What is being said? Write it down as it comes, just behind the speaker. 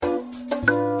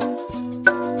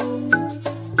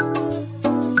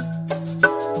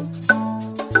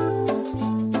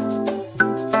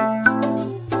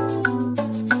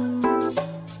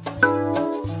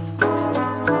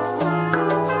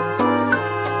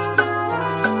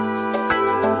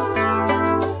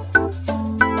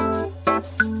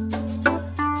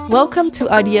Welcome to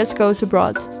IDS Goes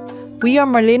Abroad. We are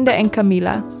Marlinde and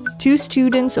Camilla, two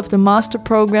students of the Master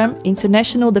Program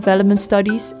International Development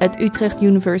Studies at Utrecht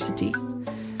University.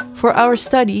 For our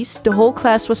studies, the whole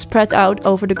class was spread out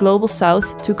over the Global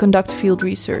South to conduct field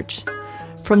research.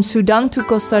 From Sudan to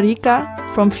Costa Rica,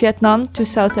 from Vietnam to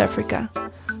South Africa.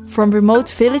 From remote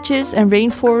villages and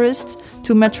rainforests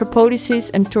to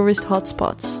metropolises and tourist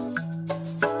hotspots.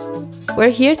 We're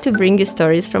here to bring you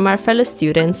stories from our fellow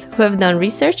students who have done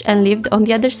research and lived on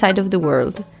the other side of the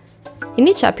world. In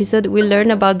each episode, we'll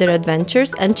learn about their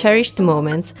adventures and cherished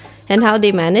moments, and how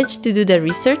they managed to do their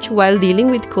research while dealing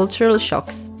with cultural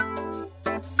shocks.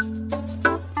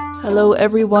 Hello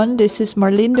everyone, this is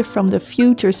Marlinde from the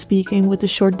future speaking with a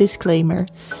short disclaimer.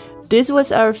 This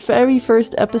was our very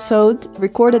first episode,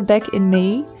 recorded back in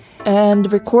May, and the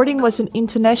recording was an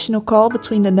international call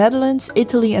between the Netherlands,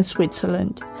 Italy and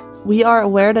Switzerland. We are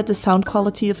aware that the sound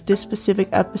quality of this specific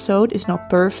episode is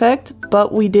not perfect,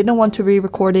 but we didn't want to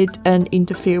re-record it and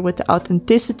interfere with the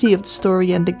authenticity of the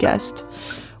story and the guest.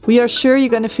 We are sure you're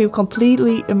going to feel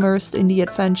completely immersed in the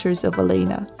adventures of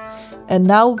Elena. And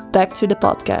now back to the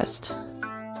podcast.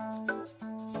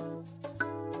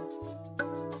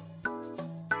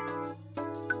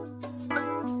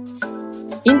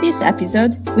 In this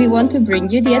episode, we want to bring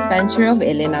you the adventure of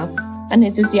Elena, an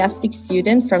enthusiastic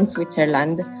student from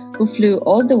Switzerland, who flew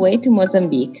all the way to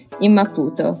Mozambique, in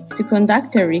Maputo, to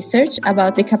conduct her research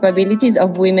about the capabilities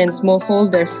of women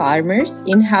smallholder farmers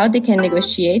in how they can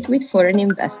negotiate with foreign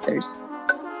investors.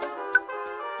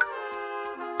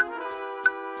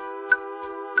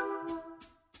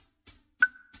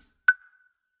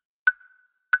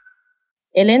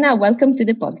 Elena, welcome to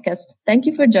the podcast. Thank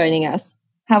you for joining us.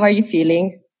 How are you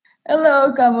feeling?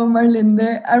 Hello, Cabo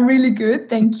Marlinde. I'm really good,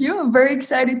 thank you. I'm very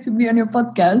excited to be on your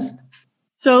podcast.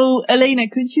 So, Elena,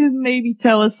 could you maybe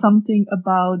tell us something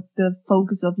about the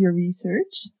focus of your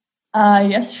research?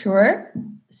 Yes, sure.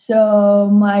 So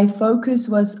my focus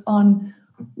was on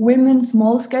women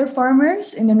small-scale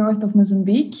farmers in the north of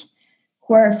Mozambique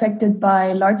who are affected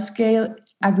by large-scale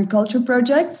agriculture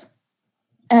projects.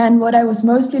 And what I was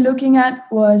mostly looking at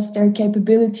was their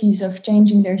capabilities of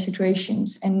changing their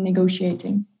situations and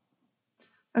negotiating.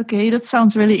 Okay, that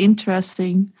sounds really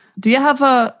interesting. Do you have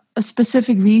a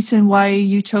specific reason why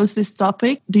you chose this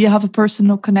topic? Do you have a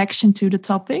personal connection to the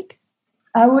topic?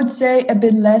 I would say a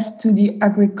bit less to the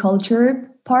agriculture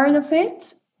part of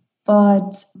it,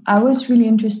 but I was really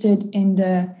interested in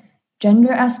the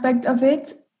gender aspect of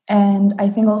it, and I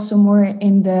think also more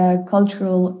in the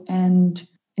cultural and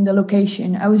in the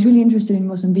location. I was really interested in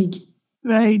Mozambique.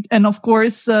 Right, and of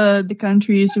course the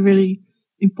country is a really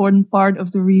important part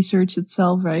of the research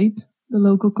itself, right? The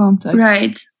local context.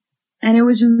 Right. And it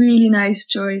was a really nice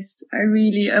choice.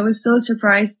 I was so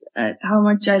surprised at how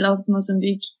much I loved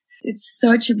Mozambique. It's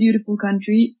such a beautiful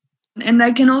country. And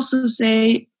I can also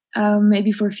say,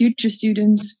 maybe for future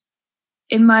students,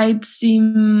 it might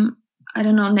seem,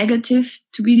 negative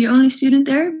to be the only student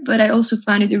there, but I also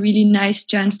found it a really nice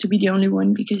chance to be the only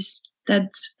one, because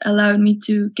that allowed me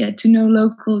to get to know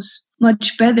locals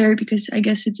much better, because I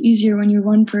guess it's easier when you're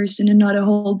one person and not a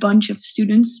whole bunch of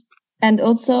students. And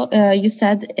also, you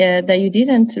said that you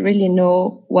didn't really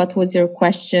know what was your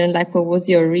question, like what was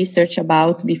your research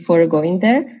about before going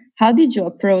there. How did you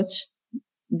approach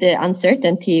the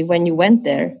uncertainty when you went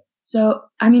there? So,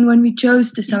 when we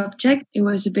chose the subject, it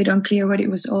was a bit unclear what it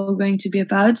was all going to be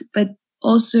about. But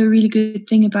also a really good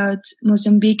thing about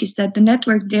Mozambique is that the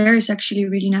network there is actually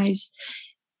really nice.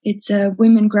 It's a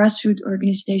women grassroots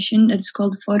organization that is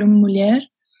called Forum Mulher.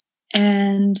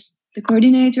 And the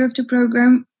coordinator of the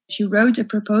program, she wrote a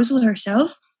proposal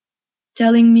herself,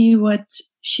 telling me what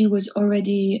she was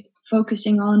already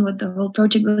focusing on, what the whole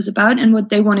project was about, and what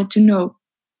they wanted to know.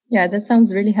 Yeah, that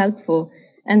sounds really helpful.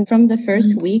 And from the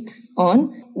first weeks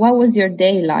on, what was your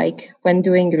day like when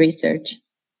doing research?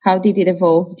 How did it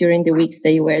evolve during the weeks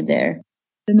that you were there?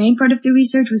 The main part of the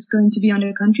research was going to be on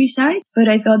the countryside, but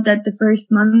I thought that the first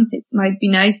month it might be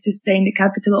nice to stay in the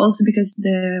capital also because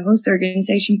the host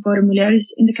organization Forum Mulher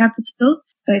is in the capital.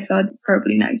 So I thought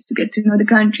probably nice to get to know the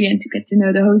country and to get to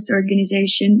know the host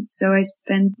organization. So I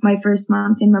spent my first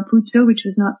month in Maputo, which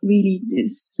was not really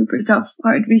this super tough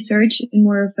hard research, and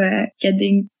more of a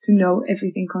getting to know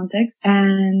everything context.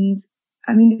 And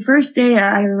the first day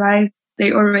I arrived,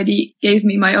 they already gave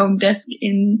me my own desk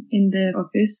in the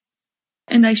office.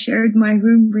 And I shared my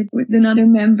room with another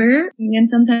member. And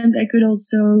sometimes I could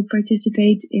also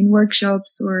participate in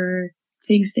workshops or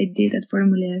things they did at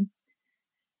Formulaire.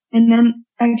 And then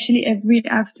actually every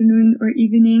afternoon or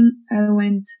evening, I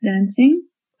went dancing.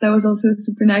 That was also a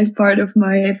super nice part of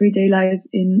my everyday life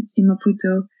in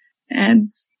Maputo. And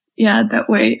yeah, that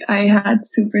way I had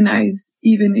super nice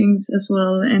evenings as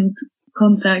well and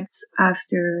contacts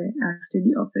after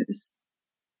the office.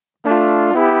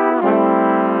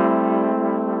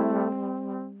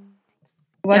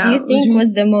 What do you think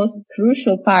was the most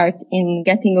crucial part in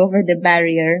getting over the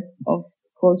barrier of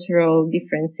cultural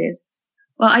differences?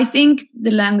 Well, I think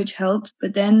the language helps,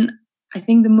 but then I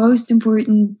think the most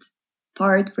important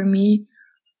part for me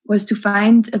was to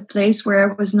find a place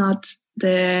where I was not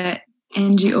the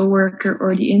NGO worker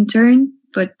or the intern,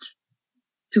 but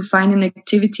to find an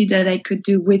activity that I could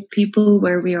do with people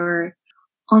where we are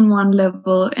on one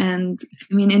level. And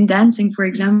I mean, in dancing, for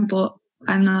example,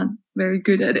 I'm not very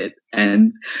good at it.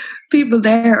 And people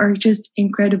there are just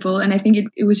incredible. And I think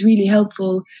it was really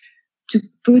helpful to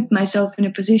put myself in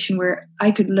a position where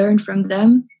I could learn from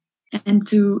them and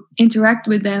to interact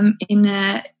with them in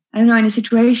a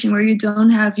situation where you don't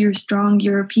have your strong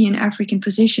European African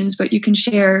positions, but you can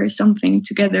share something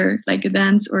together like a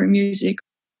dance or music.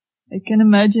 I can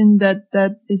imagine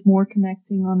that is more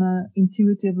connecting on an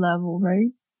intuitive level,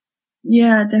 right?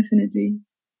 Yeah, definitely.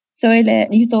 So Ele,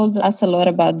 you told us a lot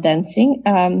about dancing.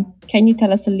 Can you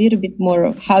tell us a little bit more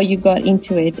of how you got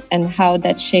into it and how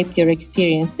that shaped your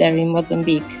experience there in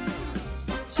Mozambique?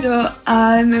 So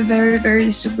I'm a very, very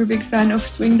super big fan of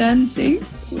swing dancing,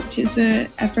 which is the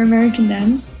Afro-American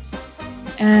dance.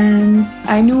 And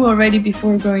I knew already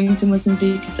before going to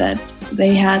Mozambique that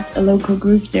they had a local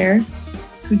group there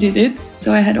who did it.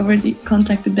 So I had already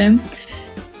contacted them.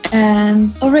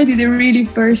 And already the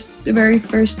very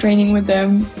first training with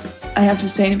them, I have to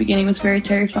say in the beginning, was very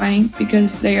terrifying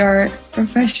because they are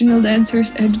professional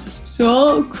dancers and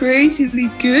so crazily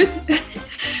good.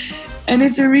 And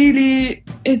it's a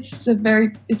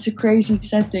crazy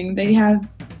setting. They have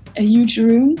a huge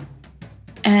room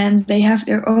and they have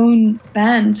their own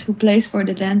bands who plays for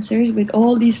the dancers with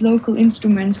all these local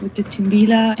instruments with the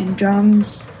timbila and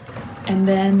drums. And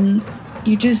then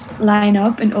you just line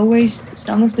up and always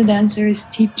some of the dancers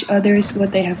teach others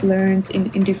what they have learned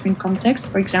in different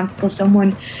contexts. For example,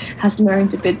 someone has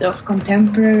learned a bit of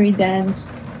contemporary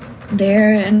dance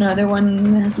there, another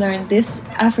one has learned this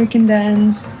African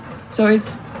dance. So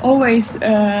it's always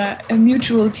a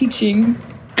mutual teaching.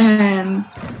 And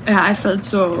I felt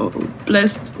so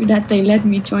blessed that they let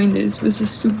me join this. It was a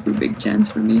super big chance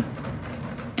for me.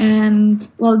 And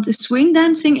well, the swing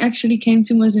dancing actually came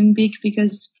to Mozambique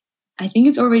because I think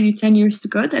it's already 10 years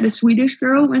ago that a Swedish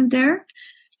girl went there.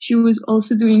 She was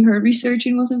also doing her research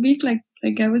in Mozambique, like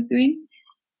I was doing.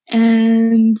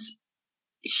 And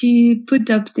she put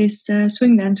up this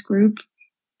swing dance group.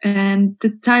 And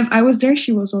the time I was there,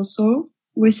 she was also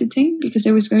visiting because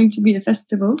there was going to be a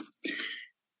festival.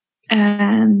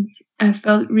 And I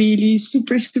felt really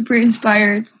super, super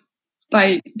inspired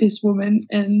by this woman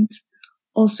and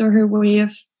also her way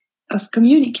of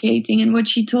communicating. And what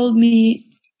she told me,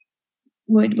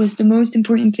 what was the most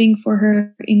important thing for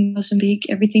her in Mozambique,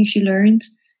 everything she learned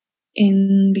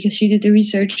because she did the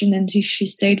research and then she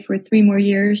stayed for 3 more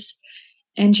years.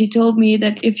 And she told me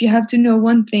that if you have to know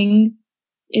one thing,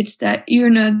 it's that you're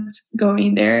not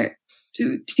going there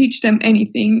to teach them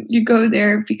anything. You go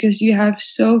there because you have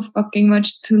so fucking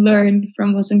much to learn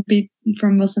from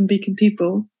Mozambican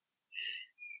people.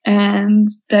 And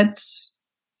that's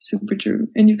super true.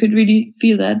 And you could really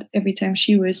feel that every time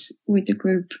she was with the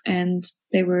group and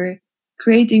they were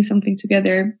creating something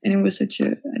together. And it was such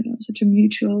a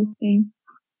mutual thing.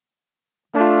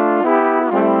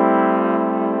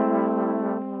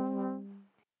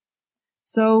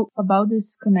 So about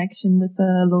this connection with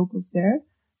the locals there,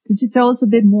 could you tell us a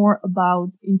bit more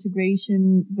about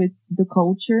integration with the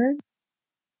culture?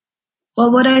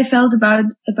 Well, what I felt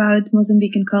about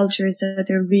Mozambican culture is that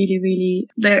they're really, really,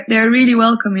 they're really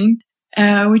welcoming,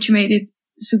 which made it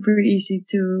super easy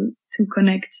to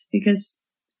connect because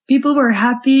people were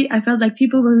happy. I felt like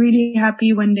people were really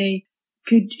happy when they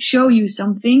could show you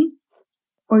something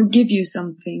or give you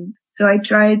something. So I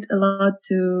tried a lot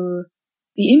to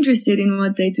be interested in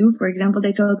what they do. For example,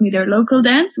 they taught me their local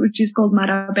dance, which is called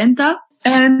Marabenta.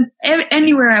 And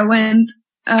anywhere I went,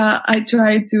 I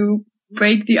tried to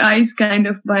break the ice kind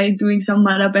of by doing some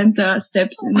Marabenta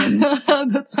steps. And then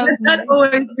that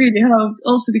always really helped.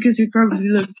 Also because it probably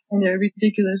looked kind of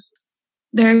ridiculous.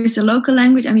 There is a local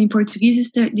language. I mean, Portuguese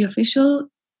is the official,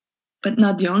 but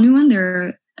not the only one.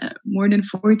 There are more than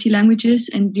 40 languages.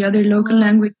 And the other local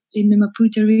language in the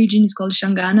Maputo region is called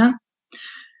Xangana.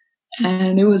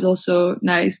 And it was also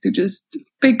nice to just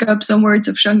pick up some words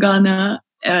of Xangana,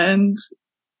 and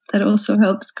that also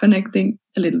helped connecting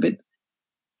a little bit.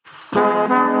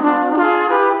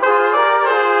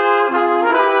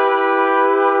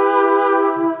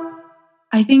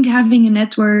 I think having a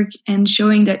network and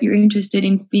showing that you're interested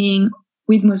in being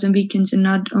with Mozambicans and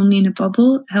not only in a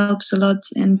bubble helps a lot.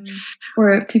 And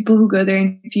for people who go there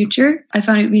in the future, I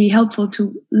found it really helpful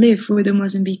to live with a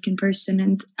Mozambican person.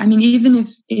 And I mean, even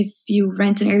if you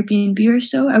rent an Airbnb or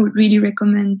so, I would really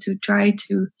recommend to try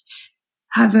to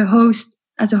have a host,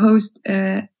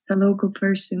 a local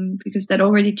person, because that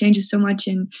already changes so much,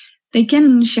 and they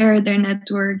can share their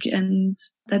network, and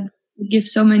that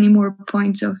gives so many more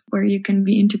points of where you can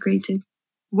be integrated.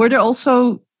 Were there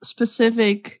also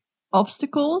specific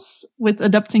obstacles with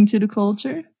adapting to the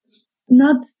culture?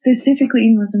 Not specifically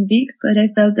in Mozambique, but I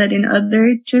felt that in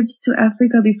other trips to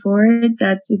Africa before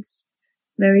that it's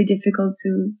very difficult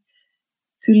to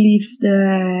leave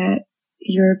the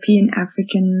European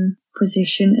African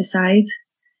position aside,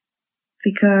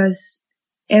 because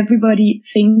everybody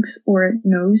thinks or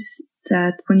knows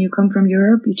that when you come from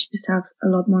Europe, you just have a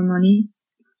lot more money.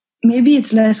 Maybe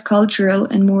it's less cultural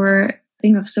and more a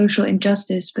thing of social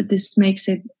injustice, but this makes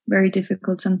it very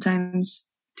difficult sometimes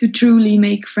to truly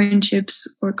make friendships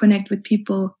or connect with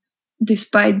people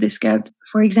despite this gap.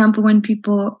 For example, when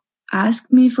people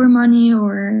ask me for money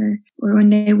or when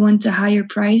they want a higher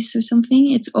price or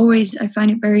something, it's always, I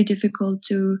find it very difficult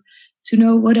to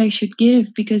know what I should give,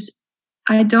 because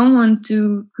I don't want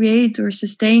to create or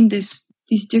sustain these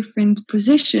different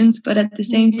positions, but at the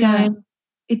same time,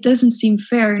 it doesn't seem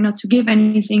fair not to give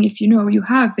anything if you know you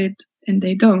have it and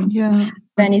they don't. Yeah.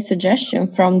 Any suggestion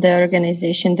from the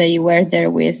organization that you were there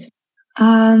with?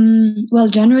 Well,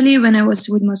 generally, when I was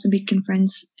with Mozambican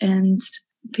friends and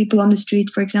people on the street,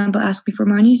 for example, ask me for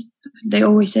money, they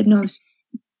always said, no, just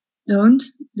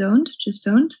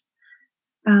don't.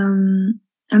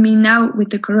 I mean, now with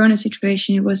the Corona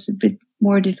situation, it was a bit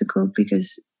more difficult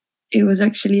because it was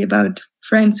actually about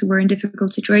friends who were in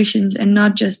difficult situations and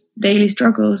not just daily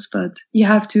struggles, but you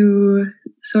have to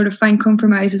sort of find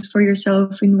compromises for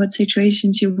yourself in what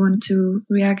situations you want to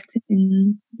react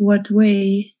in what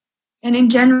way. And in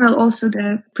general, also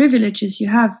the privileges you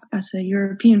have as a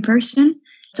European person.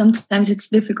 Sometimes it's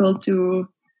difficult to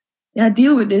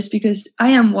deal with this because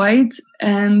I am white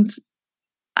and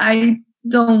I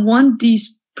don't want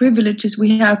these privileges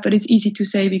we have, but it's easy to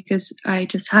say because I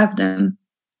just have them.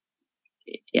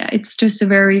 Yeah, it's just a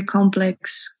very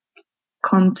complex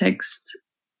context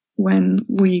when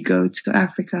we go to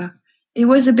Africa. It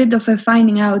was a bit of a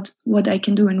finding out what I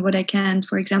can do and what I can't.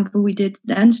 For example, we did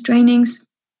dance trainings.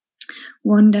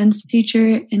 One dance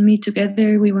teacher and me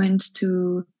together, we went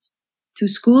to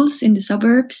schools in the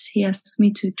suburbs. He asked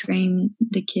me to train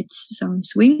the kids some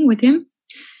swing with him.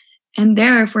 And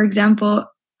there, for example,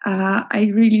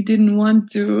 I really didn't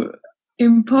want to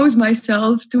impose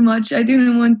myself too much. I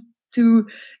didn't want to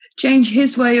change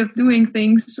his way of doing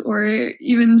things or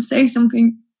even say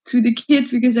something to the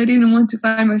kids because I didn't want to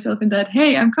find myself in that,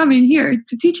 hey, I'm coming here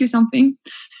to teach you something,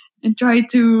 and try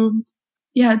to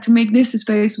make this a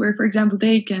space where, for example,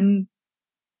 they can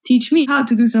teach me how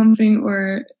to do something,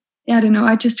 or I don't know.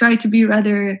 I just try to be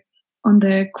rather on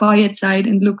the quiet side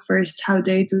and look first how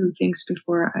they do things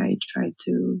before I try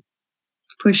to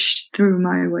push through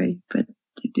my way, but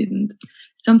it didn't.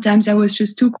 Sometimes I was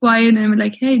just too quiet and I'm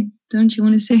like, hey, don't you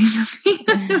want to say something?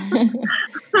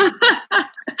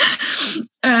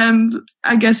 And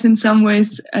I guess in some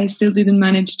ways I still didn't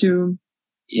manage to,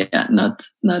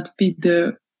 not be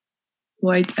the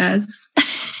white ass.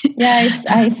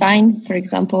 I find, for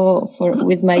example,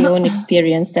 with my own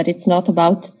experience, that it's not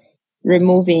about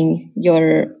removing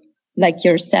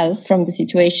yourself from the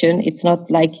situation. It's not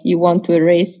like you want to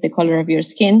erase the color of your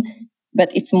skin,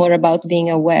 but it's more about being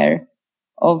aware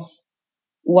of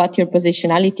what your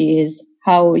positionality is,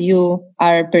 how you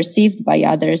are perceived by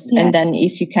others. Yeah. And then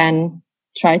if you can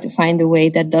try to find a way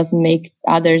that doesn't make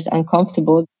others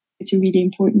uncomfortable. It's a really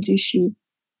important issue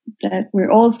that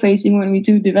we're all facing when we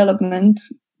do development.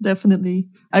 Definitely.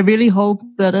 I really hope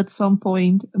that at some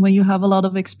point when you have a lot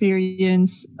of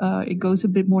experience, it goes a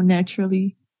bit more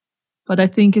naturally. But I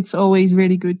think it's always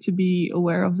really good to be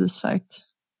aware of this fact.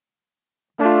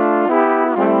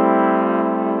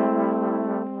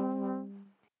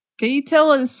 Can you tell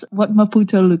us what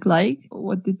Maputo looked like?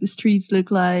 What did the streets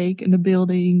look like and the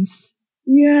buildings?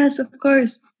 Yes, of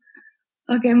course.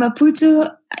 Okay,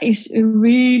 Maputo is a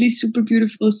really super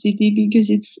beautiful city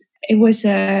because it was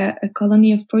a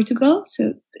colony of Portugal.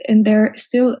 And there are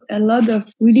still a lot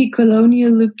of really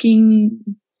colonial looking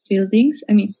buildings.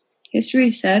 I mean, history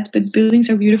is sad, but buildings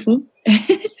are beautiful.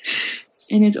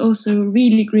 And it's also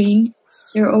really green.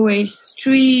 There are always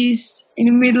trees in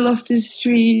the middle of the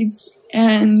street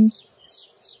and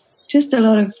just a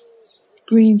lot of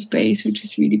green space, which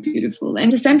is really beautiful.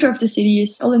 And the center of the city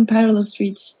is all in parallel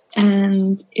streets,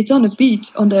 and it's on the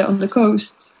beach, on the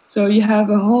coast. So you have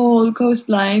a whole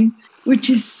coastline, which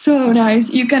is so nice.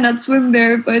 You cannot swim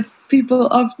there, but people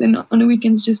often on the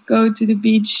weekends just go to the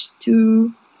beach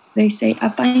to, they say,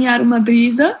 apanhar uma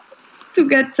brisa, to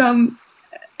get some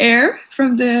air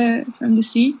from the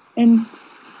sea. And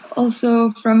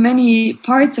also from many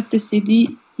parts of the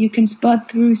city, you can spot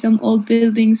through some old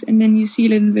buildings, and then you see a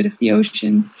little bit of the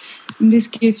ocean. And this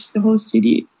gives the whole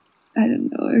city, I don't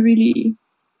know, a really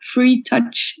free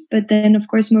touch. But then, of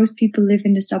course, most people live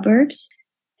in the suburbs.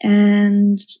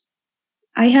 And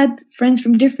I had friends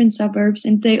from different suburbs,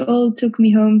 and they all took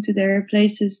me home to their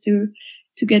places to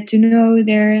get to know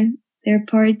their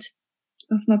part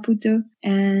of Maputo.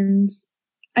 And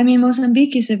I mean,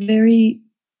 Mozambique is a very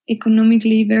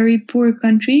economically very poor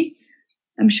country.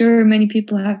 I'm sure many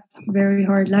people have very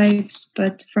hard lives,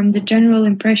 but from the general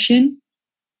impression,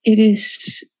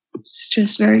 it's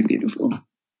just very beautiful.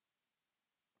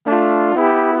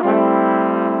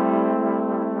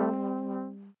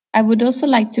 I would also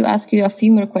like to ask you a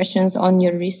few more questions on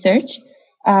your research,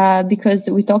 because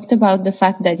we talked about the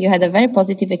fact that you had a very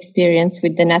positive experience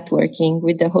with the networking,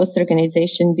 with the host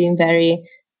organization being very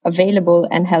available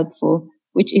and helpful,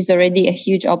 which is already a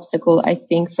huge obstacle, I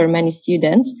think, for many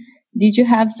students. Did you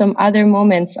have some other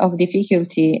moments of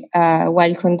difficulty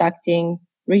while conducting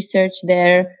research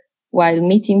there, while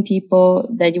meeting people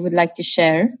that you would like to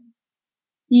share?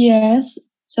 Yes.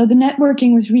 So the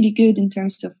networking was really good in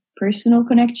terms of personal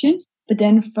connections. But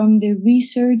then from the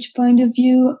research point of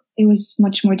view, it was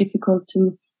much more difficult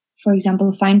to, for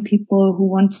example, find people who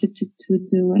wanted to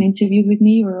do an interview with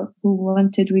me or who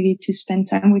wanted really to spend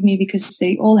time with me, because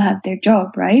they all had their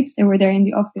job, right? They were there in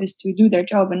the office to do their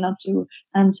job and not to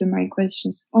answer my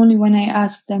questions. Only when I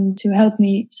asked them to help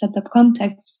me set up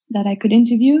contacts that I could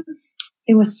interview,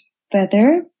 it was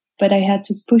better, but I had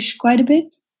to push quite a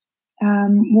bit.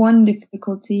 One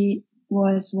difficulty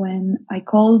was when I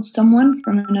called someone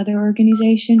from another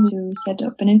organization to set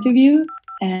up an interview,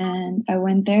 and I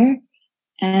went there.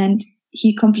 And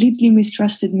he completely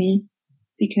mistrusted me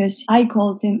because I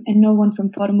called him and no one from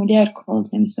Fórum Mulher called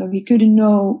him. So he couldn't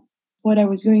know what I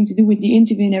was going to do with the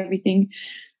interview and everything.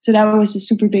 So that was a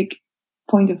super big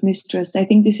point of mistrust. I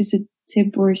think this is a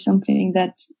tip or something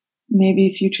that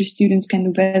maybe future students can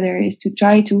do better, is to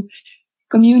try to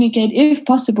communicate, if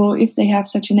possible, if they have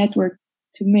such a network,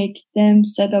 to make them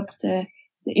set up the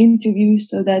interview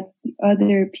so that the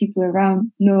other people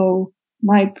around know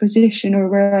my position or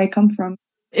where I come from.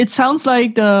 It sounds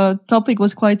like the topic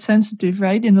was quite sensitive,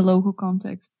 right, in the local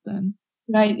context then.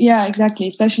 Right, yeah, exactly.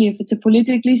 Especially if it's a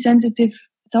politically sensitive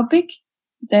topic,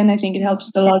 then I think it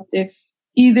helps a lot if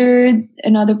either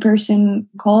another person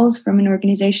calls from an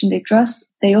organization they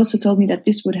trust. They also told me that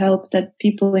this would help, that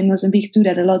people in Mozambique do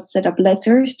that a lot, set up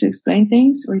letters to explain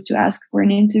things or to ask for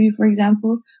an interview, for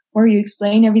example, or you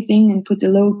explain everything and put the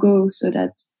logo so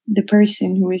that the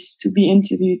person who is to be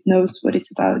interviewed knows what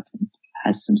it's about and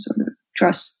has some sort of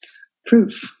trust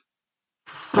proof.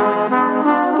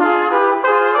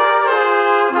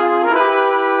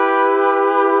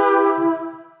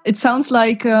 It sounds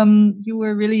like you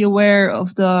were really aware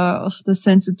of the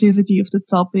sensitivity of the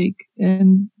topic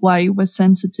and why it was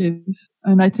sensitive.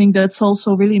 And I think that's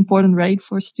also really important, right,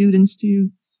 for students to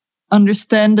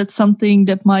understand that something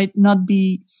that might not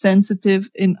be sensitive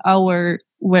in our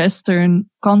Western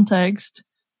context,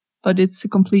 but it's a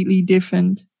completely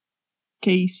different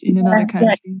case in another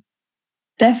country. Yeah.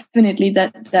 Definitely,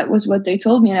 that was what they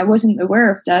told me, and I wasn't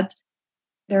aware of that.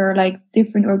 There are like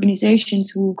different organizations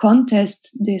who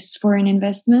contest this foreign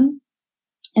investment.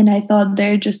 And I thought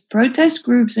they're just protest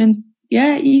groups and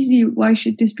yeah, easy. Why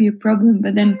should this be a problem?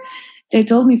 But then they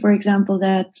told me, for example,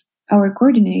 that our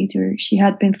coordinator, she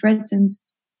had been threatened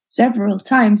several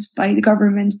times by the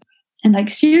government, and like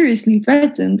seriously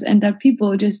threatened, and that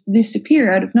people just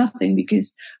disappear out of nothing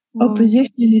because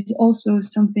opposition is also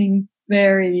something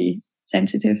very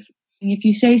sensitive. If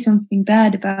you say something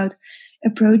bad about a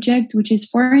project which is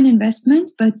foreign investment,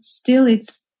 but still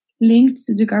it's linked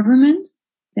to the government,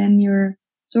 then you're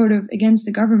sort of against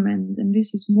the government. And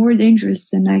this is more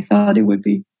dangerous than I thought it would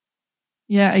be.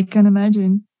 Yeah, I can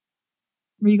imagine.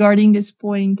 Regarding this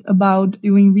point about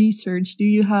doing research, do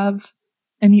you have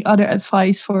any other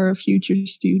advice for future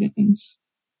students?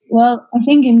 Well, I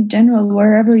think in general,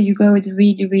 wherever you go, it's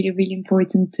really, really, really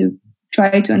important to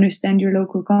try to understand your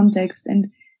local context. And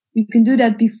you can do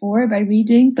that before by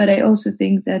reading, but I also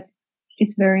think that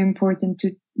it's very important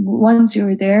to, once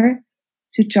you're there,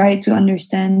 to try to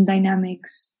understand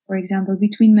dynamics, for example,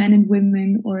 between men and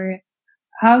women, or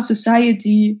how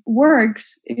society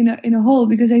works in a whole,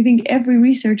 because I think every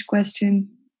research question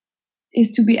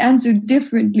is to be answered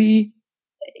differently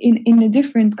in a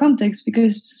different context,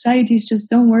 because societies just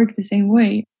don't work the same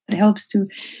way. It helps to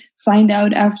find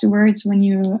out afterwards, when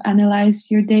you analyze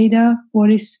your data,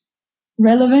 what is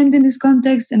relevant in this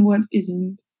context and what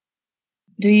isn't.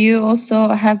 Do you also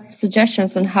have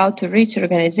suggestions on how to reach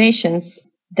organizations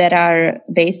that are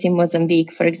based in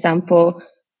Mozambique? For example,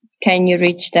 can you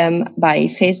reach them by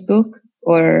Facebook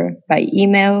or by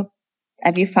email?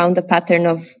 Have you found a pattern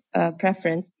of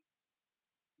preference?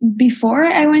 Before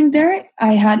I went there,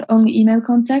 I had only email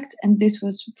contact, and this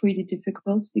was pretty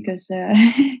difficult because,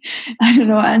 I don't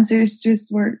know, answers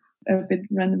just were a bit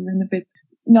random and a bit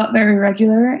not very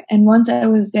regular. And once I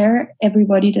was there,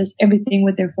 everybody does everything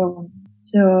with their phone.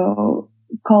 So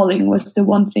calling was the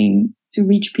one thing to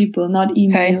reach people, not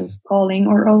emails, calling.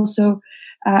 Or also,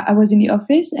 I was in the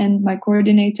office, and my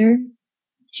coordinator,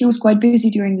 she was quite busy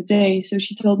during the day. So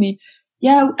she told me,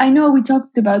 yeah, I know we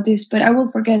talked about this, but I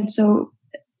will forget. So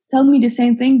tell me the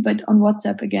same thing, but on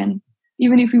WhatsApp again.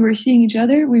 Even if we were seeing each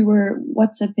other, we were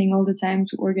WhatsApping all the time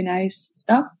to organize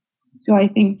stuff. So I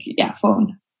think, yeah,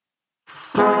 phone.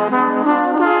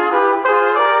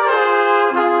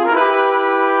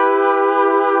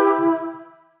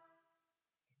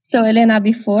 So, Elena,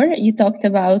 before you talked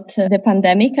about the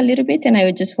pandemic a little bit, and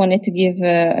I just wanted to give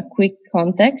a quick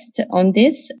context on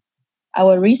this.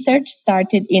 Our research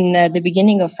started in the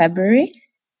beginning of February,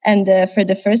 and for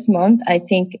the first month, I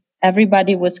think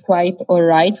everybody was quite all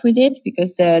right with it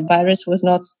because the virus was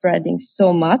not spreading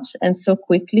so much and so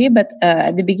quickly. But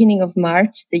at the beginning of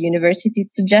March, the university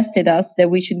suggested us that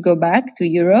we should go back to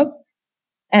Europe.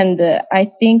 And I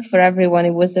think for everyone,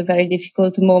 it was a very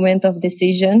difficult moment of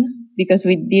decision because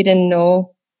we didn't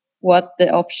know what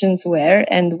the options were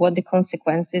and what the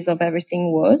consequences of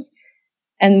everything was.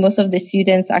 And most of the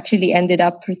students actually ended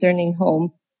up returning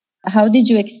home. How did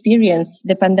you experience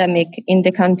the pandemic in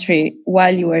the country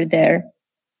while you were there?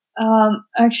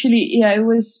 Actually, yeah, it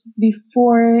was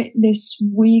before this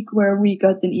week where we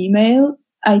got an email.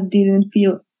 I didn't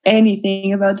feel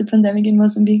anything about the pandemic in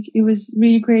Mozambique. It was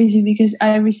really crazy because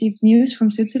I received news from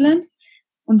Switzerland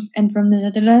and from the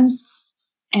Netherlands,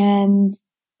 and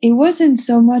it wasn't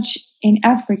so much in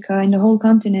Africa, in the whole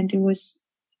continent.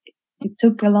 It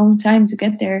took a long time to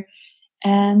get there,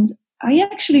 and I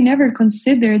actually never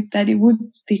considered that it would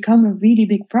become a really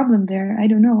big problem there. I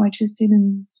don't know. I just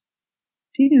didn't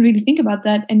really think about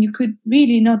that, and you could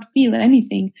really not feel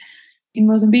anything. In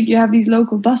Mozambique, you have these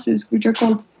local buses, which are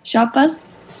called chapas,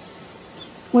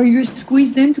 where you're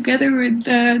squeezed in together with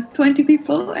 20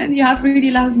 people, and you have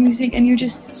really loud music, and you're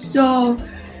just so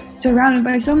surrounded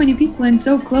by so many people and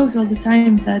so close all the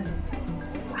time that,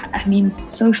 I mean,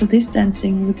 social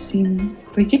distancing would seem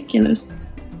ridiculous.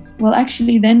 Well,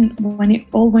 actually, then when it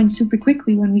all went super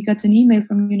quickly, when we got an email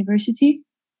from university,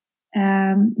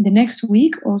 the next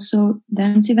week also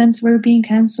dance events were being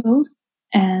cancelled,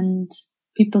 and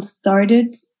people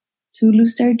started to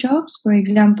lose their jobs. For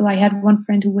example, I had one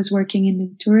friend who was working in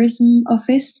the tourism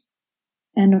office,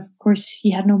 and of course he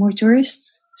had no more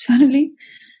tourists suddenly.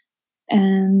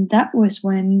 And that was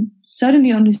when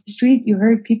suddenly on the street you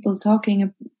heard people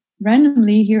talking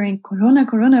randomly, hearing corona,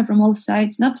 corona from all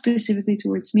sides, not specifically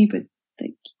towards me, but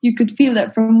like you could feel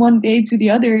that from one day to the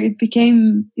other, it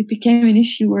became an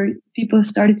issue where people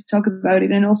started to talk about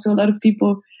it. And also a lot of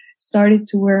people started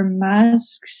to wear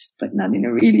masks, but not in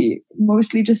a really,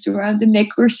 mostly just around the neck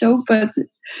or so, but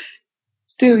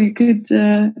still you could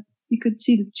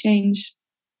see the change.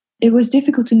 It was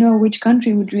difficult to know which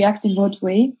country would react in what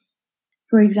way.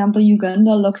 For example,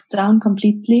 Uganda locked down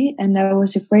completely, and I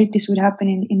was afraid this would happen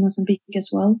in Mozambique as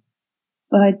well.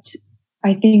 But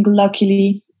I think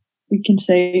luckily we can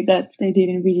say that they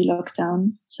didn't really lock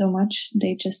down so much.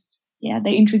 They just,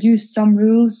 they introduced some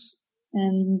rules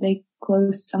and they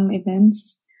closed some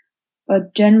events.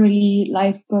 But generally,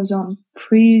 life goes on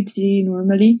pretty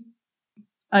normally.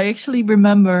 I actually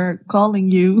remember calling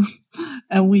you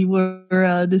and we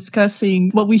were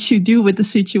discussing what we should do with the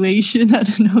situation. I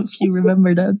don't know if you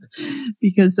remember that,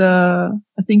 because I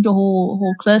think the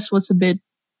whole class was a bit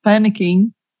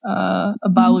panicking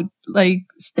about like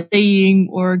staying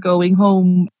or going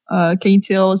home. Can you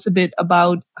tell us a bit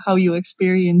about how you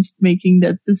experienced making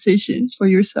that decision for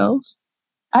yourself?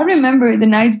 I remember the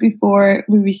night before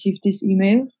we received this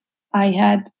email, I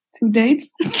had 2 dates.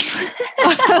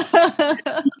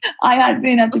 I had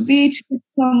been at the beach with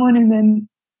someone, and then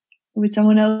with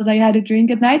someone else I had a drink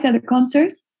at night at a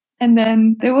concert. And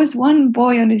then there was one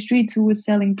boy on the street who was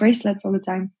selling bracelets all the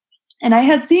time. And I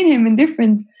had seen him in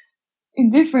different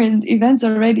events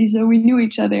already. So we knew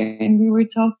each other and we were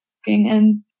talking,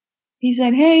 and he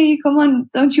said, "Hey, come on,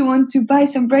 don't you want to buy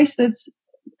some bracelets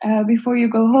before you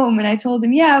go home?" And I told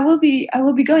him, "Yeah, I will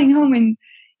be going home in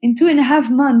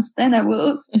 2.5 months. Then I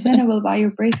will buy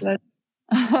your bracelet."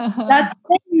 That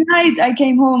same night I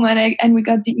came home and we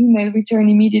got the email return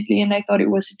immediately, and I thought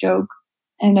it was a joke.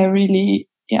 And I really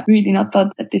not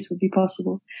thought that this would be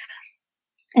possible.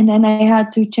 And then I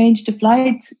had to change the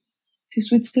flight to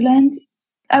Switzerland.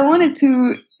 I wanted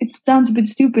to, it sounds a bit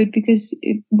stupid because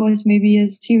it was maybe a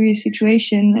serious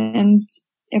situation and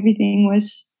everything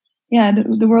was,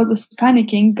 the world was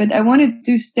panicking, but I wanted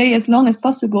to stay as long as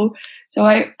possible. So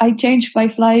I changed my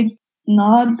flight,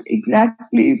 not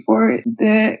exactly for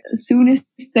the soonest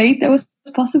date that was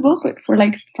possible, but for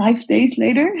like 5 days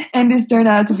later. And this turned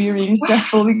out to be really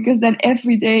stressful because then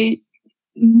every day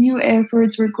new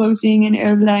airports were closing and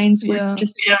airlines were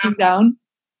just shutting down.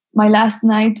 My last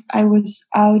night I was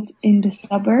out in the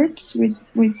suburbs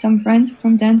with some friends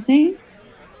from dancing.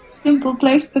 Simple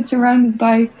place, but surrounded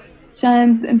by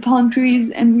sand and palm trees,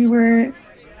 and we were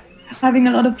having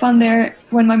a lot of fun there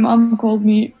when my mom called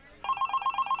me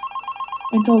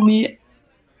and told me,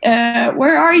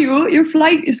 "Where are you? Your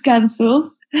flight is cancelled."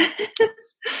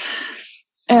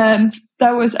 And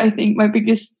that was, I think, my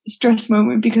biggest stress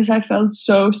moment because I felt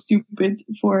so stupid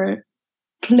for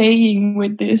playing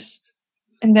with this.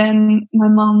 And then my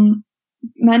mom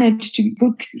managed to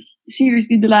book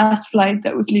seriously the last flight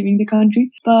that was leaving the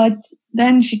country. But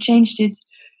then she changed it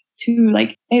to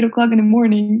like 8 o'clock in the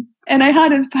morning. And I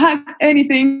hadn't packed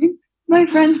anything. My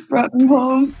friends brought me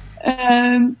home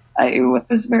and it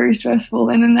was very stressful.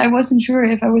 And then I wasn't sure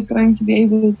if I was going to be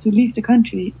able to leave the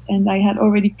country. And I had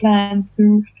already plans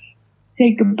to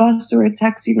take a bus or a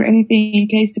taxi or anything in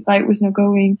case the flight was not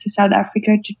going to South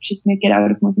Africa to just get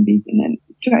out of Mozambique and then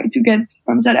try to get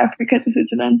from South Africa to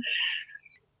Switzerland.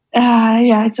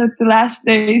 So the last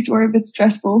days were a bit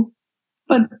stressful,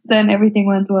 but then everything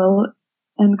went well.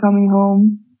 And coming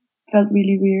home felt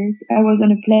really weird. I was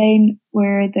on a plane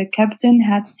where the captain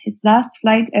had his last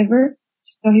flight ever.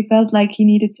 So he felt like he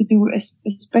needed to do a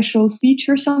special speech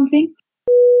or something.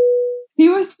 He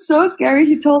was so scary.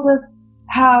 He told us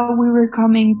how we were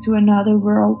coming to another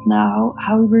world now,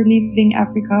 how we were leaving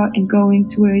Africa and going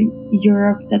to a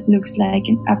Europe that looks like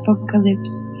an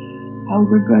apocalypse, how we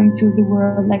were going to the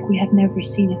world like we had never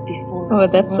seen it before. Oh,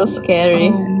 that's so scary.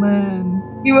 Oh,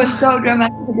 man. He was so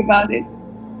dramatic about it.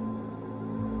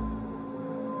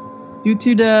 Due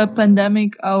to the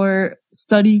pandemic, our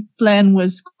study plan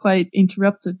was quite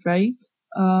interrupted, right?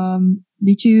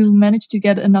 Did you manage to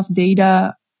get enough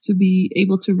data to be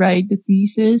able to write the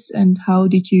thesis, and how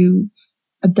did you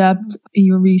adapt in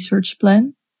your research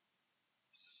plan?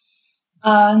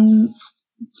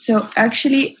 So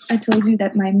actually, I told you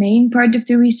that my main part of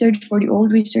the research for the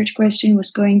old research question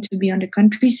was going to be on the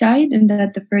countryside, and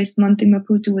that the first month in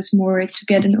Maputo was more to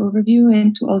get an overview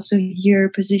and to also hear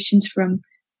positions from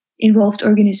involved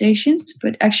organizations.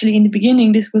 But actually, in the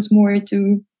beginning, this was more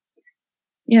to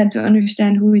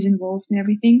understand who is involved in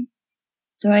everything.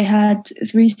 So I had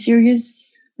 3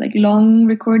 serious, long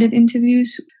recorded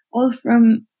interviews, all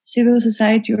from civil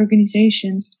society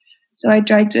organizations. So I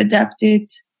tried to adapt it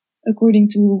according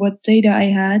to what data I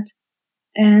had.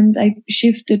 And I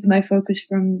shifted my focus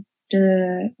from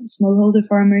the smallholder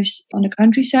farmers on the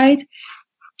countryside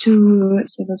to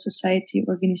civil society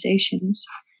organizations.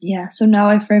 Yeah, so now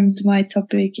I framed my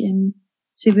topic in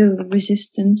civil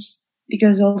resistance,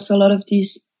 because also a lot of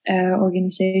these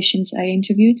organizations I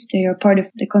interviewed, they are part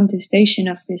of the contestation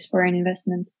of this foreign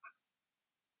investment.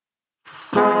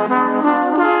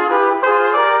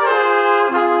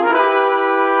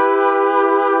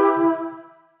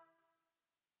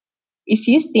 If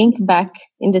you think back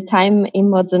in the time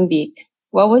in Mozambique,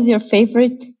 what was your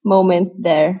favorite moment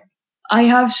there? I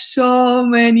have so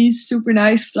many super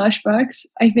nice flashbacks.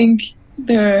 I think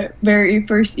the very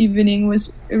first evening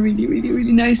was a really, really,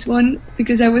 really nice one,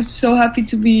 because I was so happy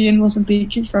to be in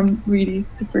Mozambique from really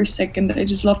the first second. I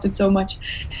just loved it so much.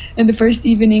 And the first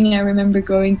evening, I remember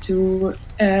going to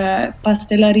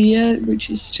Pastelaria, which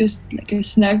is just like a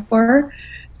snack bar.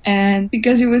 And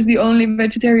because it was the only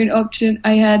vegetarian option,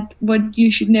 I had what you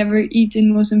should never eat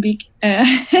in Mozambique.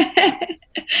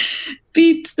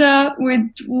 Pizza with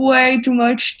way too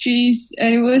much cheese,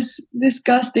 and it was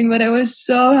disgusting, but I was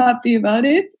so happy about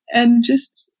it. And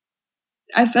just,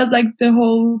 I felt like the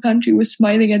whole country was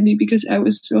smiling at me because I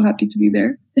was so happy to be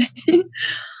there.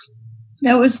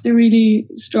 That was the really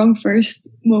strong first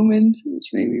moment, which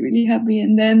made me really happy.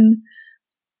 And then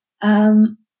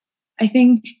I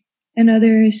think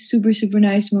another super, super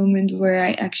nice moment where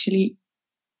I actually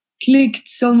clicked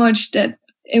so much that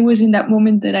it was in that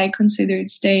moment that I considered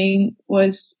staying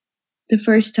was the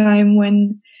first time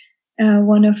when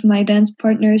one of my dance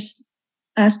partners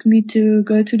asked me to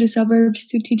go to the suburbs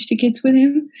to teach the kids with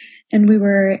him. And we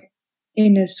were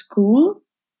in a school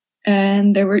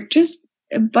and there were just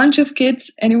a bunch of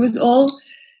kids and it was all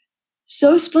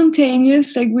so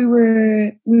spontaneous. Like we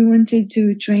wanted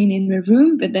to train in a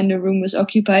room, but then the room was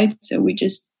occupied. So we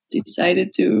just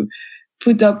decided to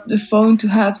put up the phone to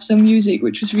have some music,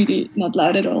 which was really not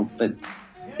loud at all. But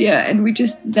yeah, and we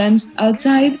just danced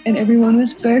outside and everyone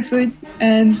was barefoot.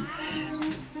 And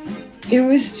it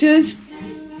was just,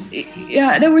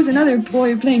 yeah, there was another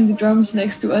boy playing the drums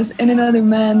next to us and another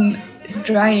man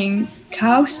drying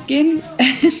cow skin.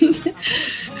 And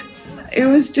it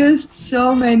was just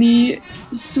so many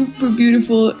super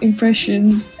beautiful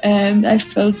impressions. And I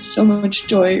felt so much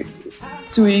joy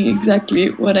doing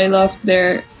exactly what I loved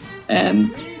there.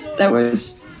 And that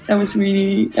was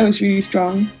really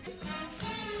strong.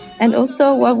 And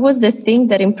also, what was the thing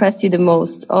that impressed you the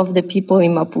most of the people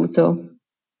in Maputo?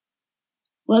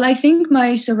 Well, I think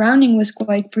my surrounding was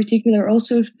quite particular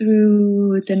also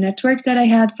through the network that I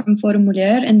had from Forum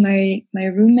Mulher and my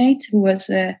roommate, who was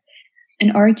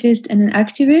an artist and an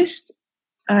activist.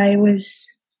 I was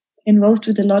involved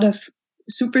with a lot of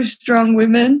super strong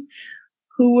women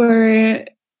who were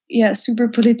super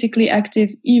politically active,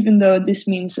 even though this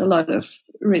means a lot of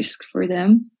risk for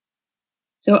them.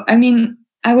 So, I mean,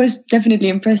 I was definitely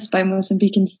impressed by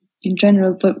Mozambicans in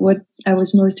general, but what I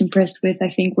was most impressed with, I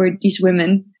think, were these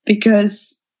women,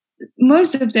 because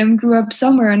most of them grew up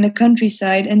somewhere on the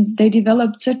countryside and they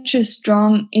developed such a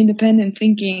strong independent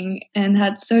thinking and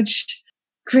had such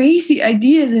crazy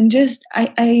ideas. And just,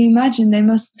 I imagine they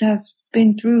must have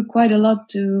been through quite a lot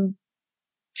to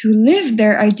live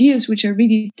their ideas, which are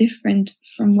really different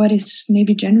from what is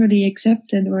maybe generally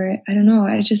accepted, or I don't know.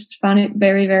 I just found it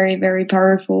very, very, very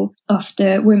powerful of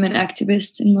the women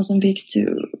activists in Mozambique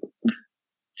to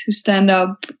stand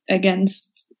up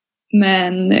against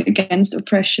men, against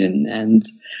oppression, and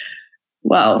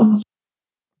wow.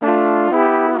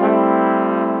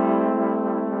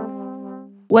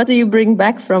 What do you bring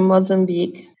back from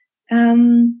Mozambique?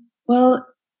 Well,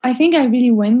 I think I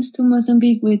really went to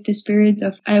Mozambique with the spirit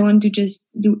of I want to just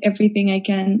do everything I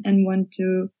can and want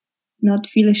to not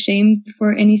feel ashamed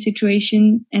for any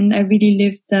situation. And I really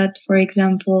lived that. For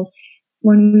example,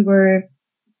 when we were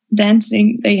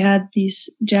dancing, they had these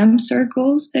jam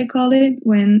circles, they call it,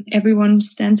 when everyone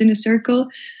stands in a circle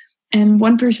and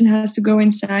one person has to go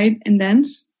inside and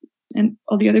dance and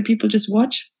all the other people just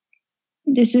watch.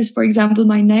 This is, for example,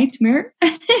 my nightmare.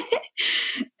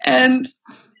 And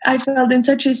I felt in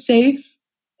such a safe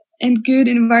and good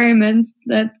environment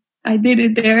that I did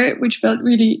it there, which felt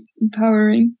really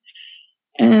empowering.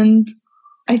 And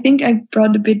I think I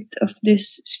brought a bit of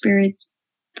this spirit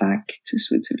back to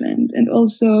Switzerland. And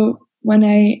also when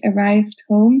I arrived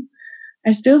home,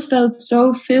 I still felt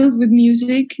so filled with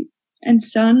music and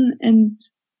sun and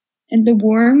the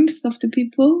warmth of the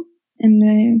people.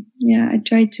 And I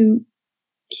tried to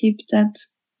keep that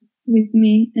with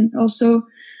me. And also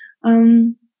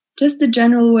just the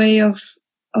general way of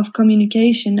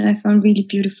communication I found really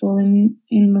beautiful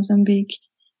in Mozambique,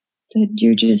 that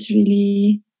you're just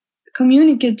really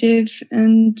communicative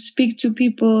and speak to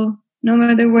people no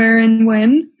matter where and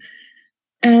when,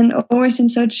 and always in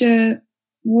such a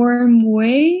warm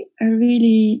way. I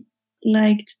really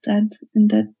liked that,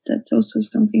 and that's also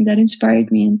something that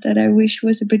inspired me and that I wish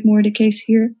was a bit more the case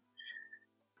here.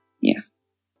 Yeah.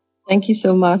 Thank you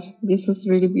so much. This was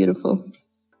really beautiful.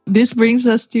 This brings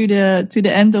us to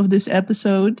the end of this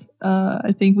episode.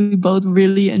 I think we both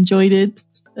really enjoyed it.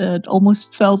 It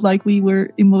almost felt like we were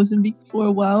in Mozambique for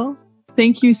a while.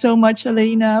 Thank you so much,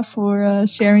 Elena, for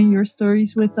sharing your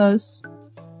stories with us.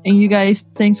 And you guys,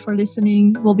 thanks for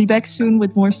listening. We'll be back soon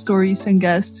with more stories and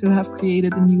guests who have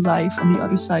created a new life on the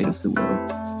other side of the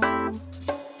world.